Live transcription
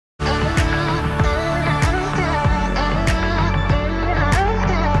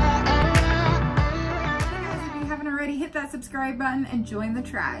subscribe button and join the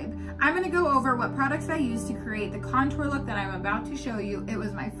tribe. I'm gonna go over what products I used to create the contour look that I'm about to show you. It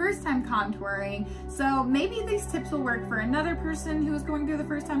was my first time contouring, so maybe these tips will work for another person who is going through the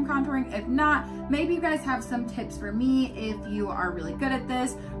first time contouring. If not, maybe you guys have some tips for me if you are really good at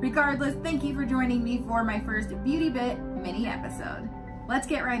this. Regardless, thank you for joining me for my first Beauty Bit mini episode. Let's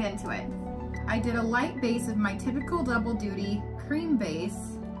get right into it. I did a light base of my typical double duty cream base,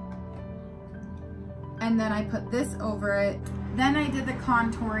 and then I put this over it. Then I did the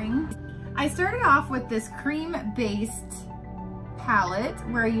contouring. I started off with this cream-based palette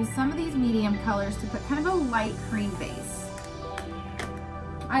where I used some of these medium colors to put kind of a light cream base.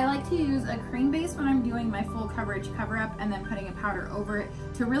 I like to use a cream base when I'm doing my full coverage cover-up and then putting a powder over it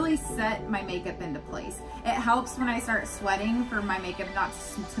to really set my makeup into place. It helps when I start sweating for my makeup not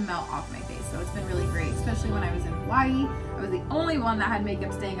to melt off my face, so it's been really great, especially when I was in Hawaii. I was the only one that had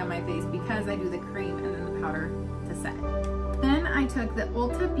makeup staying on my face because I do the cream and then the powder to set. Then I took the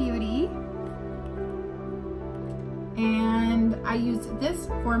Ulta Beauty and I used this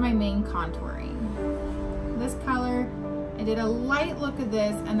for my main contouring. This color, I did a light look of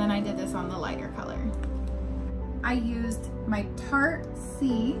this and then I did this on the lighter color. I used my Tarte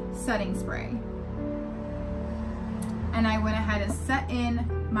C setting spray and I went ahead and set in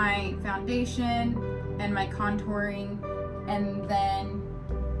my foundation and my contouring, and then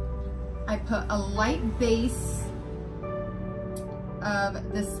I put a light base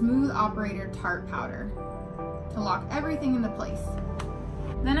of the Smooth Operator Tarte powder to lock everything into place.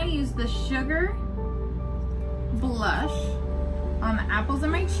 Then I used the Sugar blush on the apples of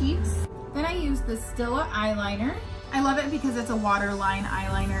my cheeks. Then I used the Stila eyeliner. I love it because it's a waterline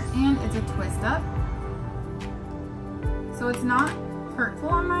eyeliner and it's a twist up, so it's not hurtful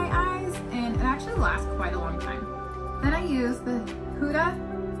on my eyes and it actually lasts quite a long time. Then I used the Huda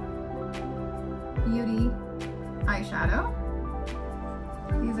Beauty eyeshadow.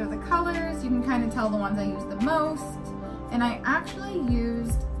 These are the colors. You can kind of tell the ones I use the most, and I actually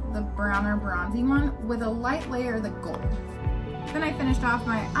used the browner bronzy one with a light layer of the gold. Then I finished off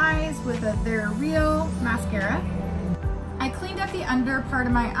my eyes with a They're Real mascara. I cleaned up the under part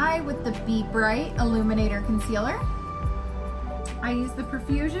of my eye with the Be Bright Illuminator Concealer. I used the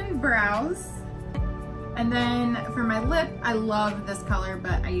Profusion Brows. And then for my lip, I love this color,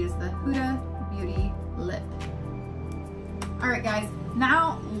 but I used the Huda Beauty Lip. All right guys,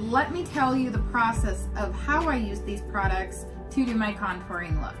 now let me tell you the process of how I use these products to do my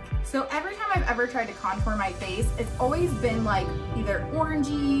contouring look. So every time I've ever tried to contour my face, it's always been like either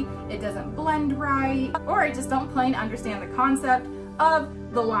orangey, it doesn't blend right, or I just don't plain understand the concept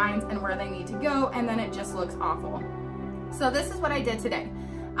of the lines and where they need to go, and then it just looks awful. So this is what I did today.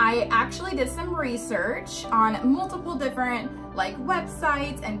 I actually did some research on multiple different like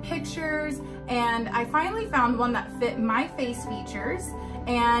websites and pictures, and I finally found one that fit my face features,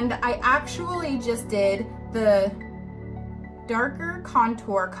 and I actually just did the darker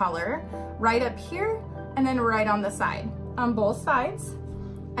contour color right up here and then right on the side, on both sides.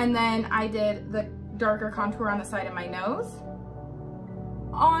 And then I did the darker contour on the side of my nose,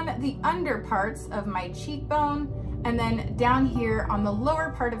 on the under parts of my cheekbone, and then down here on the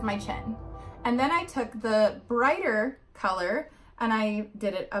lower part of my chin. And then I took the brighter color and I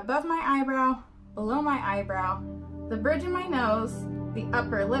did it above my eyebrow, below my eyebrow, the bridge of my nose, the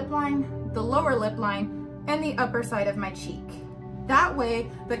upper lip line, the lower lip line, and the upper side of my cheek. That way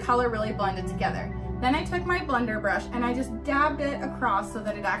the color really blended together. Then I took my blender brush and I just dabbed it across so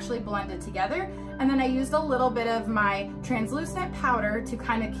that it actually blended together. And then I used a little bit of my translucent powder to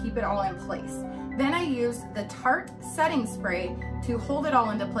kind of keep it all in place. Then I used the Tarte setting spray to hold it all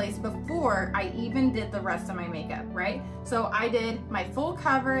into place before I even did the rest of my makeup, right? So I did my full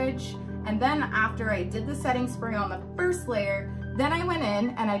coverage, and then after I did the setting spray on the first layer, then I went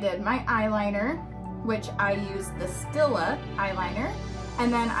in and I did my eyeliner, which I used the Stila eyeliner,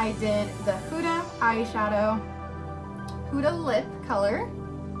 and then I did the Huda eyeshadow, Huda lip color,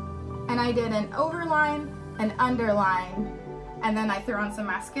 and I did an overline, an underline, and then I threw on some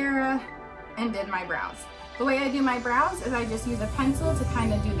mascara and did my brows. The way I do my brows is I just use a pencil to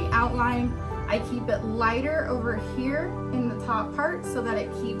kind of do the outline. I keep it lighter over here in the top part so that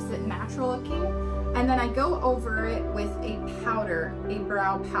it keeps it natural looking, and then I go over it with a powder, a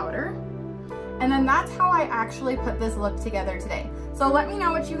brow powder. And then that's how I actually put this look together today. So let me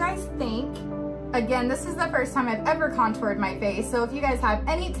know what you guys think. Again, this is the first time I've ever contoured my face, so if you guys have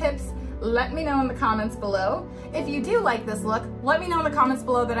any tips, let me know in the comments below. If you do like this look, let me know in the comments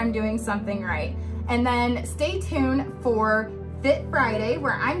below that I'm doing something right. And then stay tuned for Fit Friday,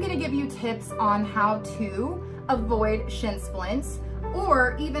 where I'm gonna give you tips on how to avoid shin splints.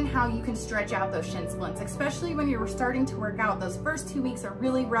 or even how you can stretch out those shin splints, especially when you're starting to work out. Those first 2 weeks are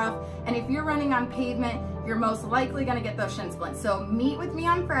really rough, and if you're running on pavement, you're most likely gonna get those shin splints. So meet with me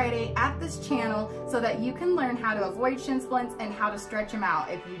on Friday at this channel so that you can learn how to avoid shin splints and how to stretch them out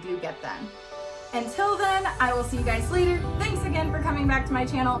if you do get them. Until then, I will see you guys later. Thanks again for coming back to my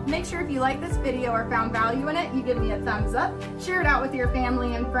channel. Make sure if you like this video or found value in it, you give me a thumbs up, share it out with your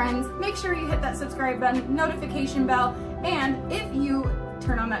family and friends. Make sure you hit that subscribe button, notification bell, and if you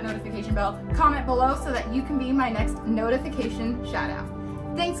turn on that notification bell, comment below so that you can be my next notification shout out.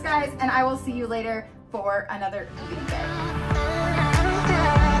 Thanks guys, and I will see you later for another beauty bit.